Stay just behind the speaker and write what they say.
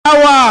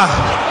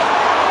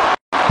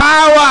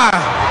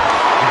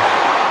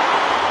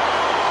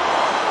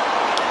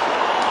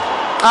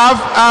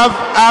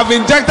I've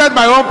injected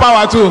my own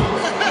power too.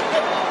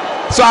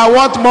 So I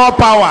want more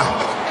power.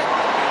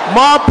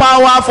 More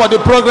power for the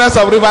progress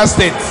of Rivers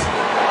State.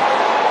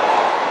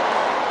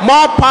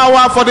 More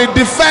power for the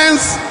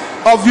defense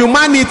of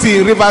humanity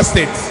in Rivers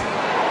State.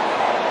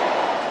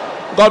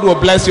 God will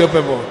bless you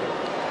people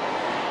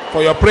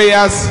for your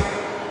prayers.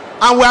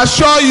 And we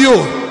assure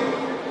you,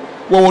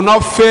 we will not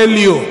fail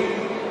you.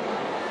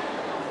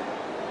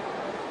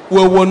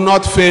 We will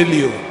not fail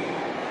you.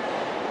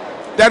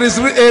 There is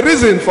a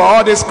reason for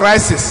all this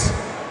crisis.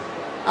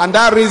 And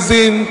that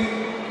reason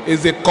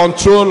is the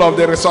control of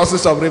the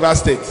resources of Rivers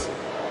State.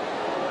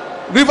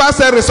 Rivers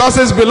State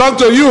resources belong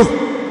to you.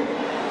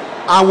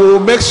 And we will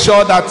make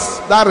sure that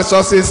that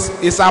resources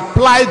is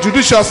applied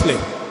judiciously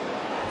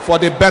for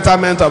the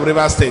betterment of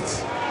Rivers State.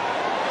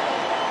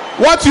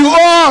 What you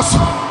owe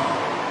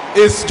us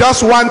is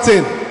just one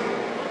thing.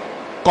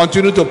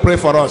 Continue to pray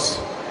for us.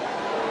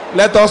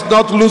 Let us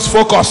not lose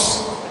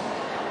focus,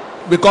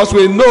 because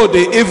we know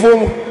the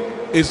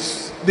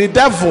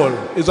devil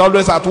is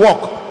always at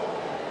work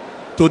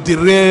to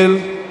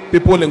derail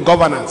people in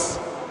governance.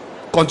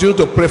 Continue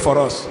to pray for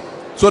us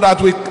so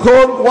that we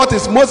hold what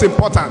is most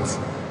important,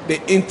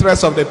 the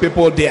interests of the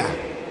people there.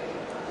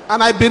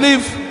 And I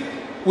believe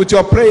with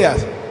your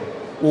prayers,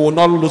 we will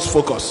not lose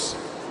focus.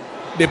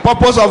 The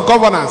purpose of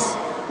governance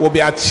will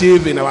be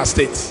achieved in our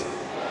state.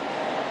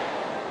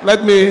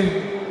 Let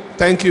me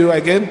thank you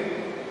again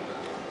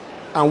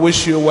and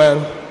wish you well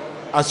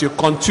as you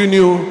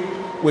continue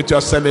with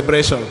your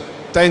celebration.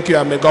 Thank you,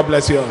 and may God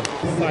bless you all.